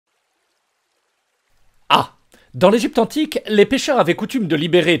Dans l'Égypte antique, les pêcheurs avaient coutume de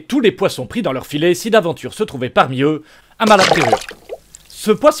libérer tous les poissons pris dans leur filet si d'aventure se trouvait parmi eux un malaptérure.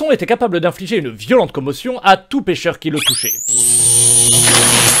 Ce poisson était capable d'infliger une violente commotion à tout pêcheur qui le touchait.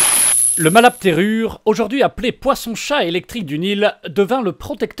 Le malaptérure, aujourd'hui appelé poisson-chat électrique du Nil, devint le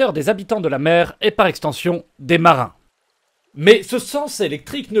protecteur des habitants de la mer et par extension des marins. Mais ce sens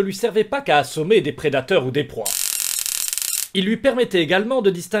électrique ne lui servait pas qu'à assommer des prédateurs ou des proies. Il lui permettait également de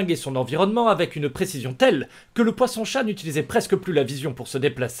distinguer son environnement avec une précision telle que le poisson-chat n'utilisait presque plus la vision pour se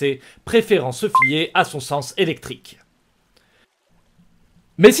déplacer, préférant se fier à son sens électrique.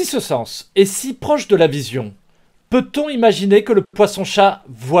 Mais si ce sens est si proche de la vision, peut-on imaginer que le poisson-chat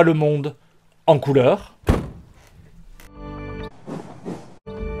voit le monde en couleur ?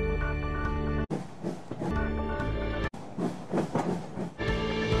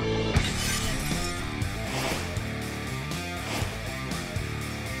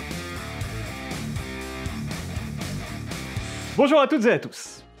 Bonjour à toutes et à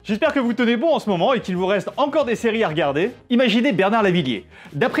tous. J'espère que vous tenez bon en ce moment et qu'il vous reste encore des séries à regarder. Imaginez Bernard Lavilliers.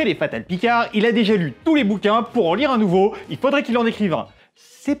 D'après les Fatales Picards, il a déjà lu tous les bouquins. Pour en lire un nouveau, il faudrait qu'il en écrive un.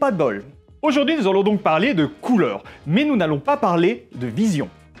 C'est pas de bol. Aujourd'hui, nous allons donc parler de couleur, mais nous n'allons pas parler de vision.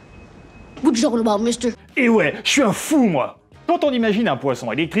 Et ouais, je suis un fou moi. Quand on imagine un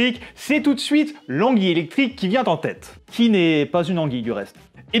poisson électrique, c'est tout de suite l'anguille électrique qui vient en tête. Qui n'est pas une anguille du reste.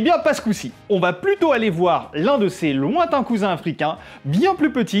 Eh bien pas ce coup-ci, on va plutôt aller voir l'un de ses lointains cousins africains, bien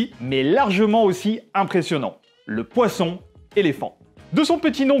plus petit, mais largement aussi impressionnant, le poisson éléphant. De son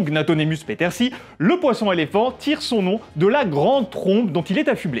petit nom Gnatonemus petersi, le poisson éléphant tire son nom de la grande trompe dont il est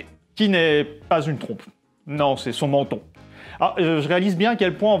affublé, qui n'est pas une trompe, non c'est son menton. Alors, je réalise bien à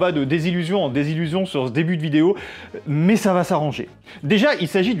quel point on va de désillusion en désillusion sur ce début de vidéo, mais ça va s'arranger. Déjà, il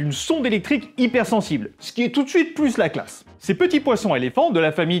s'agit d'une sonde électrique hypersensible, ce qui est tout de suite plus la classe. Ces petits poissons éléphants, de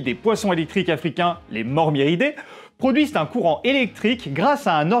la famille des poissons électriques africains, les mormyridés, produisent un courant électrique grâce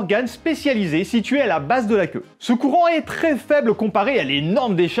à un organe spécialisé situé à la base de la queue. Ce courant est très faible comparé à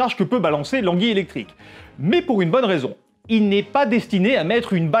l'énorme décharge que peut balancer l'anguille électrique. Mais pour une bonne raison, il n'est pas destiné à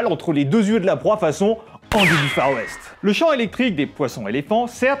mettre une balle entre les deux yeux de la proie façon anguille du Far West. Le champ électrique des poissons éléphants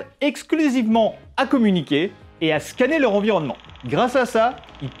sert exclusivement à communiquer et à scanner leur environnement. Grâce à ça,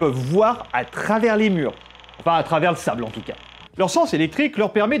 ils peuvent voir à travers les murs. Enfin, à travers le sable en tout cas. Leur sens électrique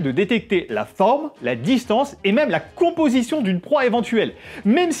leur permet de détecter la forme, la distance et même la composition d'une proie éventuelle,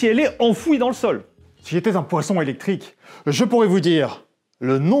 même si elle est enfouie dans le sol. Si j'étais un poisson électrique, je pourrais vous dire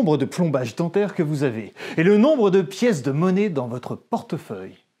le nombre de plombages dentaires que vous avez et le nombre de pièces de monnaie dans votre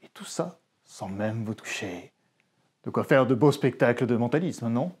portefeuille. Et tout ça sans même vous toucher. De quoi faire de beaux spectacles de mentalisme,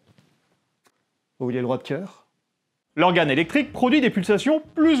 non? Vous voulez le droit de cœur? L'organe électrique produit des pulsations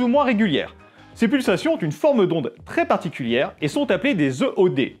plus ou moins régulières. Ces pulsations ont une forme d'onde très particulière et sont appelées des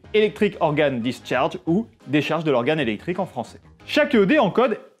EOD, Electric Organ Discharge ou décharge de l'organe électrique en français. Chaque EOD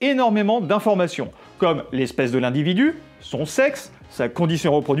encode énormément d'informations, comme l'espèce de l'individu, son sexe, sa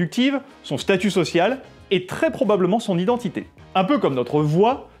condition reproductive, son statut social et très probablement son identité. Un peu comme notre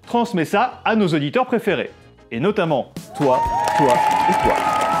voix transmet ça à nos auditeurs préférés. Et notamment toi, toi et toi.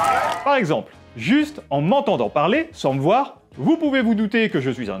 Par exemple, juste en m'entendant parler, sans me voir, vous pouvez vous douter que je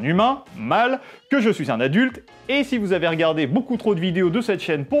suis un humain, mâle, que je suis un adulte, et si vous avez regardé beaucoup trop de vidéos de cette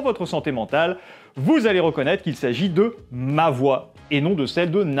chaîne pour votre santé mentale, vous allez reconnaître qu'il s'agit de ma voix, et non de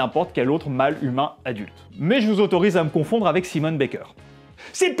celle de n'importe quel autre mâle humain adulte. Mais je vous autorise à me confondre avec Simone Baker.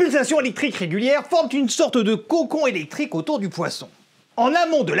 Ces pulsations électriques régulières forment une sorte de cocon électrique autour du poisson. En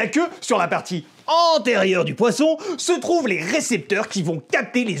amont de la queue, sur la partie antérieure du poisson, se trouvent les récepteurs qui vont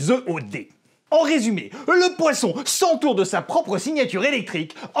capter les EOD. En résumé, le poisson s'entoure de sa propre signature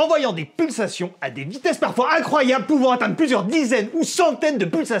électrique, envoyant des pulsations à des vitesses parfois incroyables pouvant atteindre plusieurs dizaines ou centaines de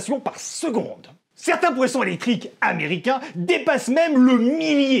pulsations par seconde. Certains poissons électriques américains dépassent même le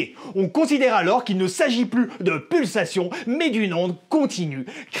millier. On considère alors qu'il ne s'agit plus de pulsations, mais d'une onde continue,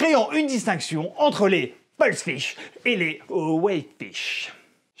 créant une distinction entre les pulsefish et les wavefish.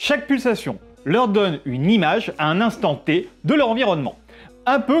 Chaque pulsation leur donne une image à un instant T de leur environnement.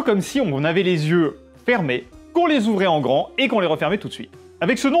 Un peu comme si on avait les yeux fermés, qu'on les ouvrait en grand et qu'on les refermait tout de suite.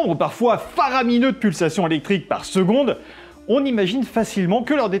 Avec ce nombre parfois faramineux de pulsations électriques par seconde, on imagine facilement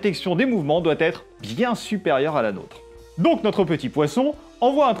que leur détection des mouvements doit être bien supérieure à la nôtre. Donc notre petit poisson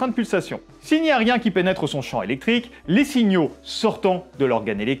envoie un train de pulsations. S'il n'y a rien qui pénètre son champ électrique, les signaux sortant de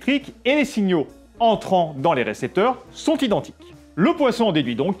l'organe électrique et les signaux entrant dans les récepteurs sont identiques. Le poisson en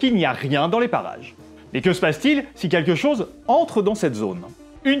déduit donc qu'il n'y a rien dans les parages. Mais que se passe-t-il si quelque chose entre dans cette zone?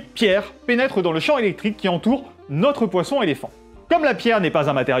 Une pierre pénètre dans le champ électrique qui entoure notre poisson éléphant. Comme la pierre n'est pas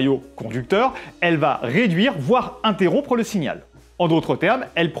un matériau conducteur, elle va réduire, voire interrompre le signal. En d'autres termes,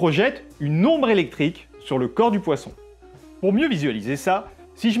 elle projette une ombre électrique sur le corps du poisson. Pour mieux visualiser ça,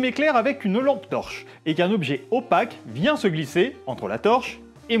 si je m'éclaire avec une lampe torche et qu'un objet opaque vient se glisser entre la torche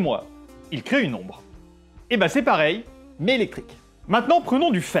et moi, il crée une ombre. Et bah c'est pareil, mais électrique. Maintenant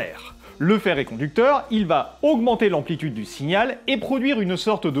prenons du fer. Le fer est conducteur, il va augmenter l'amplitude du signal et produire une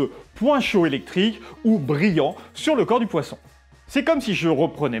sorte de point chaud électrique ou brillant sur le corps du poisson. C'est comme si je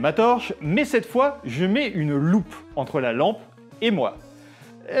reprenais ma torche, mais cette fois je mets une loupe entre la lampe et moi.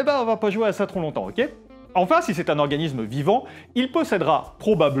 Eh ben on va pas jouer à ça trop longtemps, ok? Enfin, si c'est un organisme vivant, il possédera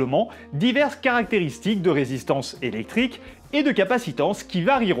probablement diverses caractéristiques de résistance électrique et de capacitance qui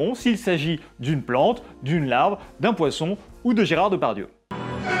varieront s'il s'agit d'une plante, d'une larve, d'un poisson ou de Gérard Depardieu. Je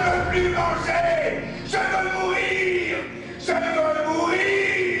ne veux plus manger! Je veux mourir! Je veux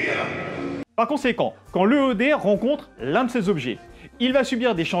mourir! Par conséquent, quand l'EED rencontre l'un de ces objets, il va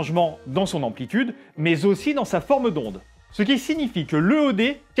subir des changements dans son amplitude, mais aussi dans sa forme d'onde. Ce qui signifie que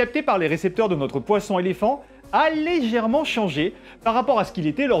l'EED, capté par les récepteurs de notre poisson-éléphant, a légèrement changé par rapport à ce qu'il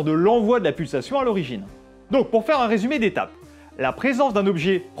était lors de l'envoi de la pulsation à l'origine. Donc, pour faire un résumé d'étape, la présence d'un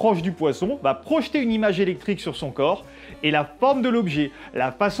objet proche du poisson va projeter une image électrique sur son corps, et la forme de l'objet,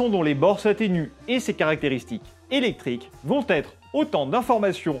 la façon dont les bords s'atténuent et ses caractéristiques électriques vont être autant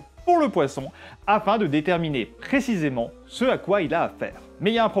d'informations pour le poisson afin de déterminer précisément ce à quoi il a affaire.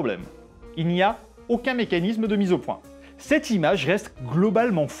 Mais il y a un problème. Il n'y a aucun mécanisme de mise au point. Cette image reste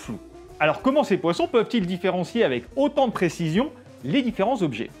globalement floue. Alors comment ces poissons peuvent-ils différencier avec autant de précision les différents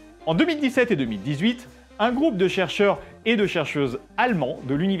objets? En 2017 et 2018, un groupe de chercheurs et de chercheuses allemands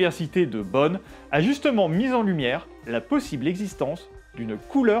de l'université de Bonn a justement mis en lumière la possible existence d'une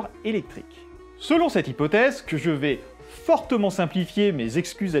couleur électrique. Selon cette hypothèse, que je vais fortement simplifier, mes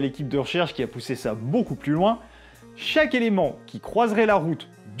excuses à l'équipe de recherche qui a poussé ça beaucoup plus loin, chaque élément qui croiserait la route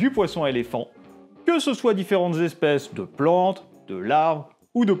du poisson-éléphant, que ce soit différentes espèces de plantes, de larves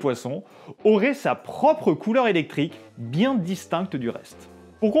ou de poissons, aurait sa propre couleur électrique bien distincte du reste.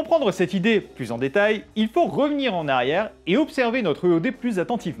 Pour comprendre cette idée plus en détail, il faut revenir en arrière et observer notre EED plus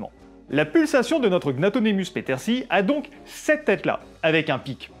attentivement. La pulsation de notre Gnatonemus petersi a donc cette tête-là, avec un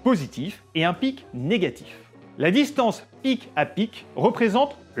pic positif et un pic négatif. La distance pic à pic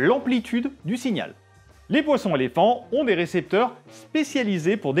représente l'amplitude du signal. Les poissons-éléphants ont des récepteurs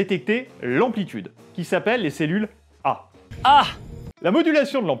spécialisés pour détecter l'amplitude, qui s'appellent les cellules A. Ah! La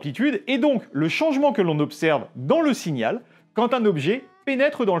modulation de l'amplitude est donc le changement que l'on observe dans le signal quand un objet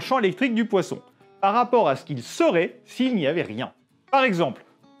pénètre dans le champ électrique du poisson, par rapport à ce qu'il serait s'il n'y avait rien. Par exemple,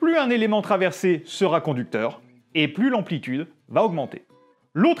 plus un élément traversé sera conducteur, et plus l'amplitude va augmenter.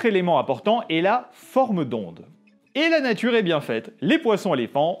 L'autre élément important est la forme d'onde. Et la nature est bien faite, les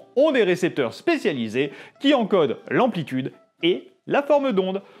poissons-éléphants ont des récepteurs spécialisés qui encodent l'amplitude et la forme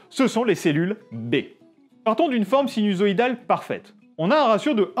d'onde. Ce sont les cellules B. Partons d'une forme sinusoïdale parfaite. On a un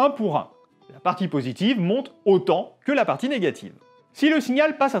ratio de 1 pour 1. La partie positive monte autant que la partie négative. Si le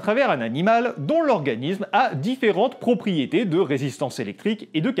signal passe à travers un animal dont l'organisme a différentes propriétés de résistance électrique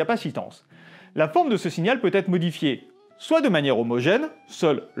et de capacitance, la forme de ce signal peut être modifiée soit de manière homogène,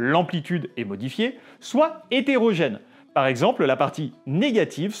 seule l'amplitude est modifiée, soit hétérogène. Par exemple, la partie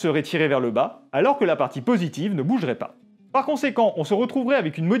négative serait tirée vers le bas, alors que la partie positive ne bougerait pas. Par conséquent, on se retrouverait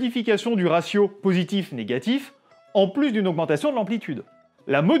avec une modification du ratio positif-négatif, en plus d'une augmentation de l'amplitude.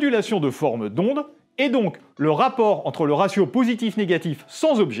 La modulation de forme d'onde est donc le rapport entre le ratio positif-négatif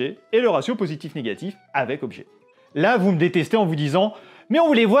sans objet et le ratio positif-négatif avec objet. Là, vous me détestez en vous disant « Mais on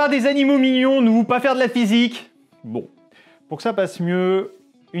voulait voir des animaux mignons, nous, pas faire de la physique !» Bon. Pour que ça passe mieux,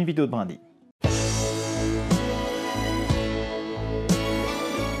 une vidéo de brindille.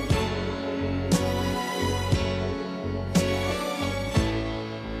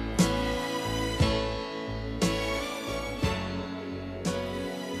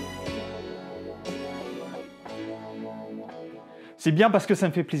 C'est bien parce que ça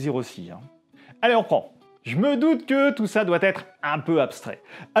me fait plaisir aussi. Allez, on reprend. Je me doute que tout ça doit être un peu abstrait.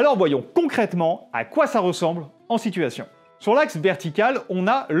 Alors voyons concrètement à quoi ça ressemble en situation. Sur l'axe vertical, on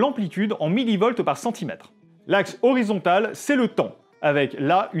a l'amplitude en millivolts par centimètre. L'axe horizontal, c'est le temps, avec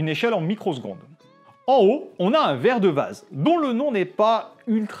là une échelle en microsecondes. En haut, on a un verre de vase, dont le nom n'est pas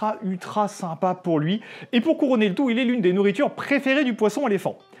ultra sympa pour lui, et pour couronner le tout, il est l'une des nourritures préférées du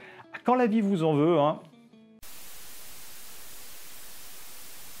poisson-éléphant. Quand la vie vous en veut, hein.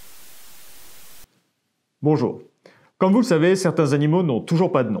 Bonjour. Comme vous le savez, certains animaux n'ont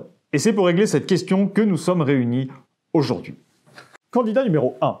toujours pas de nom. Et c'est pour régler cette question que nous sommes réunis aujourd'hui. Candidat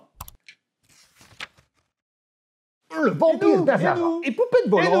numéro 1. Le vampire d'Azara. Et poupette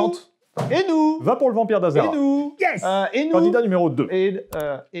volante. Et nous. Va pour le vampire d'Azara. Et nous. Yes. Et nous. Candidat numéro 2. Et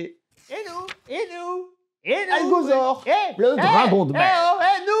nous. Algosaure. Le dragon de mer.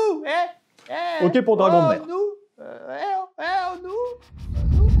 Et nous. Ok pour dragon de mer.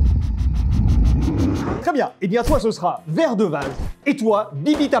 Très bien, et bien toi ce sera verre de vase, et toi,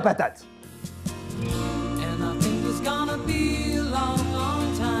 bibi ta patate. And I think it's gonna be a long,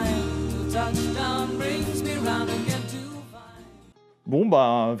 long time till touchdown brings me round again to find. Bon, bah,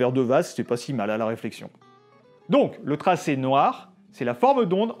 un verre de vase, c'est pas si mal à la réflexion. Donc, le tracé noir, c'est la forme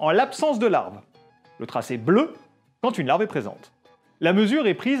d'onde en l'absence de larve. Le tracé bleu, quand une larve est présente. La mesure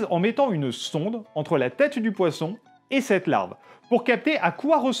est prise en mettant une sonde entre la tête du poisson et cette larve, pour capter à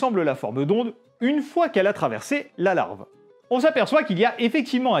quoi ressemble la forme d'onde une fois qu'elle a traversé la larve. On s'aperçoit qu'il y a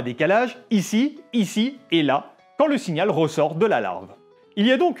effectivement un décalage ici, ici et là, quand le signal ressort de la larve. Il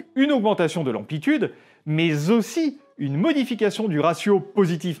y a donc une augmentation de l'amplitude, mais aussi une modification du ratio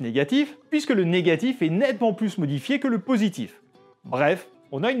positif-négatif, puisque le négatif est nettement plus modifié que le positif. Bref,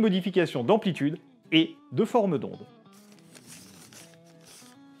 on a une modification d'amplitude et de forme d'onde.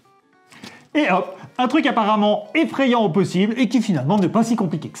 Et hop, un truc apparemment effrayant au possible et qui finalement n'est pas si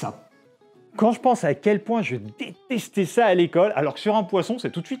compliqué que ça. Quand je pense à quel point je détestais ça à l'école, alors que sur un poisson, c'est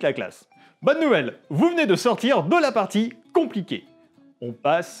tout de suite la classe. Bonne nouvelle, vous venez de sortir de la partie compliquée. On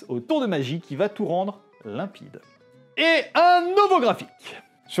passe au tour de magie qui va tout rendre limpide. Et un nouveau graphique.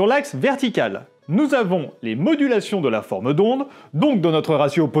 Sur l'axe vertical, nous avons les modulations de la forme d'onde, donc de notre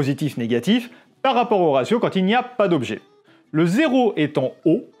ratio positif-négatif, par rapport au ratio quand il n'y a pas d'objet. Le 0 étant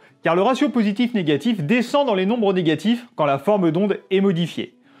haut, car le ratio positif-négatif descend dans les nombres négatifs quand la forme d'onde est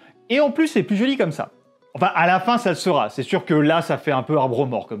modifiée. Et en plus, c'est plus joli comme ça. Enfin, à la fin, ça le sera. C'est sûr que là, ça fait un peu arbre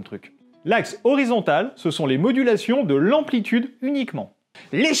mort comme truc. L'axe horizontal, ce sont les modulations de l'amplitude uniquement.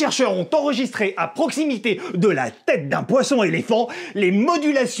 Les chercheurs ont enregistré à proximité de la tête d'un poisson-éléphant les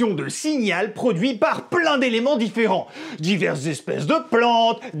modulations de signal produits par plein d'éléments différents. Diverses espèces de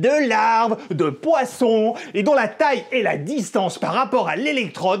plantes, de larves, de poissons, et dont la taille et la distance par rapport à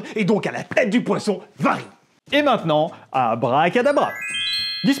l'électrode, et donc à la tête du poisson, varient. Et maintenant, abracadabra.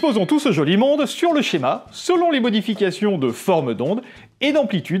 Disposons tout ce joli monde sur le schéma, selon les modifications de forme d'onde et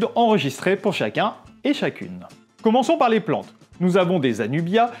d'amplitude enregistrées pour chacun et chacune. Commençons par les plantes. Nous avons des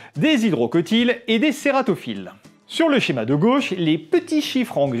anubias, des hydrocotyles et des cératophiles. Sur le schéma de gauche, les petits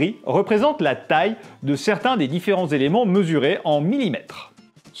chiffres en gris représentent la taille de certains des différents éléments mesurés en millimètres.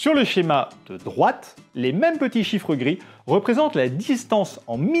 Sur le schéma de droite, les mêmes petits chiffres gris représentent la distance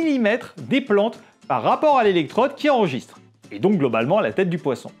en millimètres des plantes par rapport à l'électrode qui enregistre, et donc globalement à la tête du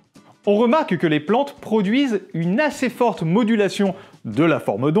poisson. On remarque que les plantes produisent une assez forte modulation de la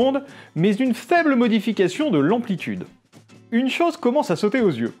forme d'onde, mais une faible modification de l'amplitude. Une chose commence à sauter aux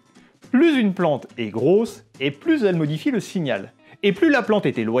yeux. Plus une plante est grosse, et plus elle modifie le signal. Et plus la plante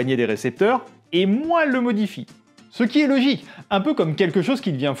est éloignée des récepteurs, et moins elle le modifie. Ce qui est logique, un peu comme quelque chose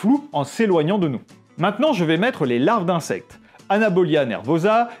qui devient flou en s'éloignant de nous. Maintenant, je vais mettre les larves d'insectes. Anabolia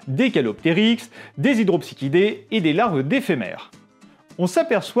nervosa, des caloptérix, des hydropsychidés et des larves d'éphémères. On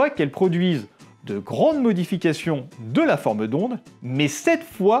s'aperçoit qu'elles produisent de grandes modifications de la forme d'onde, mais cette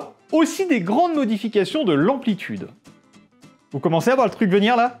fois aussi des grandes modifications de l'amplitude. Vous commencez à voir le truc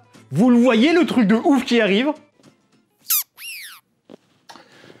venir là? Vous le voyez le truc de ouf qui arrive?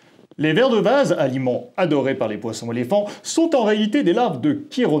 Les vers de vase, aliments adorés par les poissons-éléphants, sont en réalité des larves de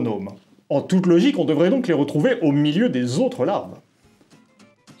chironomes. En toute logique, on devrait donc les retrouver au milieu des autres larves.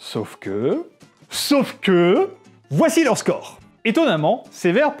 Sauf que... Voici leur score. Étonnamment,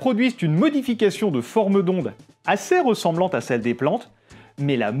 ces vers produisent une modification de forme d'onde assez ressemblante à celle des plantes,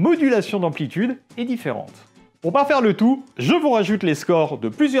 mais la modulation d'amplitude est différente. Pour pas faire le tout, je vous rajoute les scores de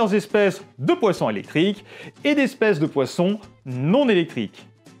plusieurs espèces de poissons électriques et d'espèces de poissons non électriques.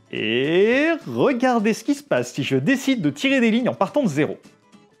 Et regardez ce qui se passe si je décide de tirer des lignes en partant de zéro.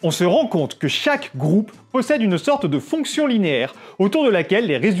 On se rend compte que chaque groupe possède une sorte de fonction linéaire autour de laquelle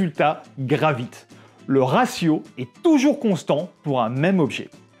les résultats gravitent. Le ratio est toujours constant pour un même objet.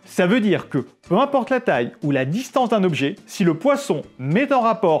 Ça veut dire que, peu importe la taille ou la distance d'un objet, si le poisson met en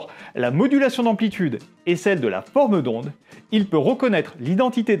rapport la modulation d'amplitude et celle de la forme d'onde, il peut reconnaître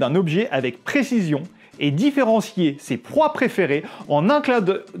l'identité d'un objet avec précision et différencier ses proies préférées en un clin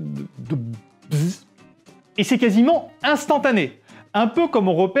de bzz. Et c'est quasiment instantané, un peu comme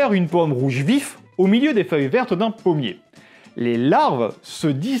on repère une pomme rouge vif au milieu des feuilles vertes d'un pommier. Les larves se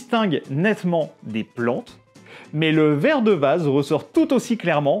distinguent nettement des plantes, mais le ver de vase ressort tout aussi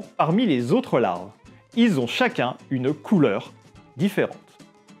clairement parmi les autres larves. Ils ont chacun une couleur différente.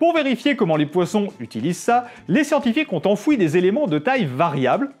 Pour vérifier comment les poissons utilisent ça, les scientifiques ont enfoui des éléments de taille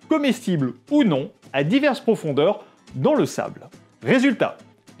variable, comestibles ou non, à diverses profondeurs dans le sable. Résultat,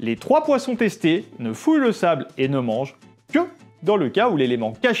 les 3 poissons testés ne fouillent le sable et ne mangent que dans le cas où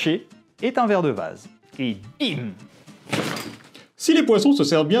l'élément caché est un ver de vase. Et bim! Si les poissons se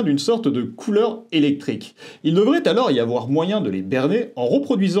servent bien d'une sorte de couleur électrique, il devrait alors y avoir moyen de les berner en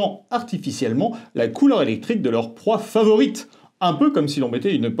reproduisant artificiellement la couleur électrique de leur proie favorite, un peu comme si l'on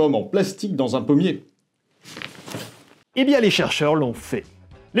mettait une pomme en plastique dans un pommier. Eh bien, les chercheurs l'ont fait.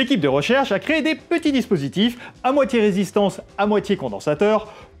 L'équipe de recherche a créé des petits dispositifs, à moitié résistance, à moitié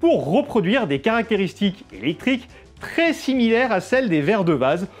condensateur, pour reproduire des caractéristiques électriques très similaires à celles des vers de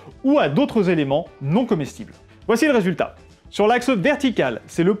vase ou à d'autres éléments non comestibles. Voici le résultat. Sur l'axe vertical,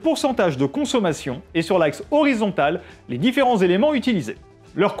 c'est le pourcentage de consommation, et sur l'axe horizontal, les différents éléments utilisés.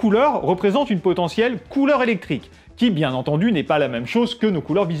 Leur couleur représente une potentielle couleur électrique, qui bien entendu n'est pas la même chose que nos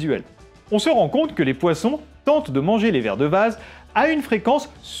couleurs visuelles. On se rend compte que les poissons tentent de manger les vers de vase à une fréquence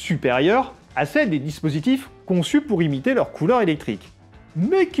supérieure à celle des dispositifs conçus pour imiter leur couleur électrique,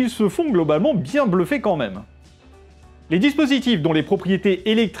 mais qu'ils se font globalement bien bluffer quand même. Les dispositifs dont les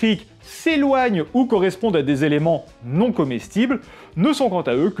propriétés électriques s'éloignent ou correspondent à des éléments non comestibles ne sont quant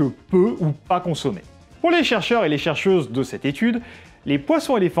à eux que peu ou pas consommés. Pour les chercheurs et les chercheuses de cette étude, les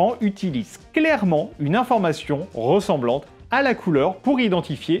poissons-éléphants utilisent clairement une information ressemblante à la couleur pour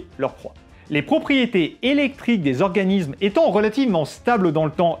identifier leur proie. Les propriétés électriques des organismes étant relativement stables dans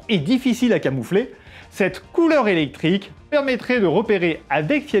le temps et difficiles à camoufler, cette couleur électrique permettrait de repérer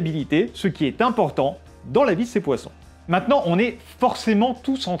avec fiabilité ce qui est important dans la vie de ces poissons. Maintenant, on est forcément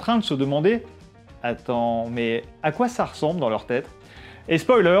tous en train de se demander « Attends, mais à quoi ça ressemble dans leur tête ?» Et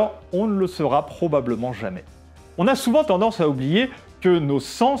spoiler, on ne le saura probablement jamais. On a souvent tendance à oublier que nos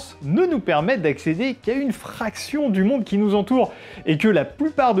sens ne nous permettent d'accéder qu'à une fraction du monde qui nous entoure, et que la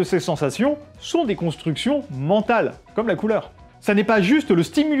plupart de ces sensations sont des constructions mentales, comme la couleur. Ça n'est pas juste le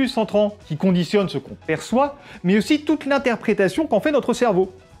stimulus entrant qui conditionne ce qu'on perçoit, mais aussi toute l'interprétation qu'en fait notre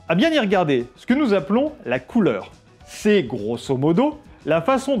cerveau. À bien y regarder, ce que nous appelons la couleur, c'est grosso modo la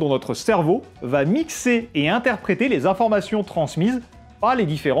façon dont notre cerveau va mixer et interpréter les informations transmises par les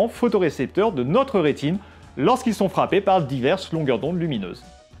différents photorécepteurs de notre rétine lorsqu'ils sont frappés par diverses longueurs d'onde lumineuses.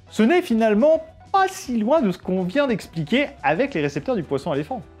 Ce n'est finalement pas si loin de ce qu'on vient d'expliquer avec les récepteurs du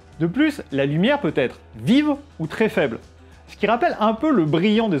poisson-éléphant. De plus, la lumière peut être vive ou très faible, ce qui rappelle un peu le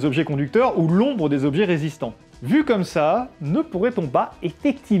brillant des objets conducteurs ou l'ombre des objets résistants. Vu comme ça, ne pourrait-on pas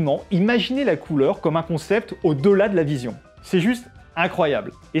effectivement imaginer la couleur comme un concept au-delà de la vision? C'est juste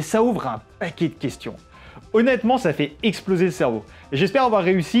incroyable, et ça ouvre un paquet de questions. Honnêtement, ça fait exploser le cerveau. Et j'espère avoir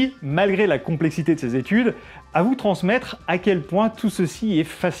réussi, malgré la complexité de ces études, à vous transmettre à quel point tout ceci est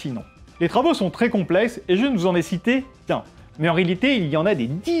fascinant. Les travaux sont très complexes et je ne vous en ai cité qu'un. Mais en réalité, il y en a des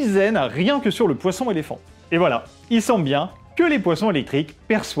dizaines rien que sur le poisson-éléphant. Et voilà, il semble bien que les poissons électriques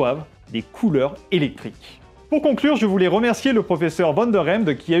perçoivent des couleurs électriques. Pour conclure, je voulais remercier le professeur Van der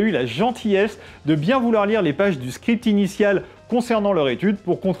Emde qui a eu la gentillesse de bien vouloir lire les pages du script initial concernant leur étude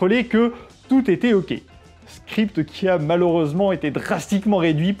pour contrôler que tout était OK. Script qui a malheureusement été drastiquement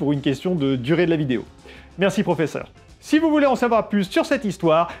réduit pour une question de durée de la vidéo. Merci professeur. Si vous voulez en savoir plus sur cette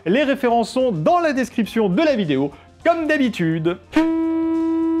histoire, les références sont dans la description de la vidéo, comme d'habitude.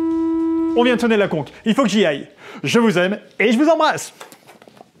 On vient de sonner la conque, il faut que j'y aille. Je vous aime et je vous embrasse.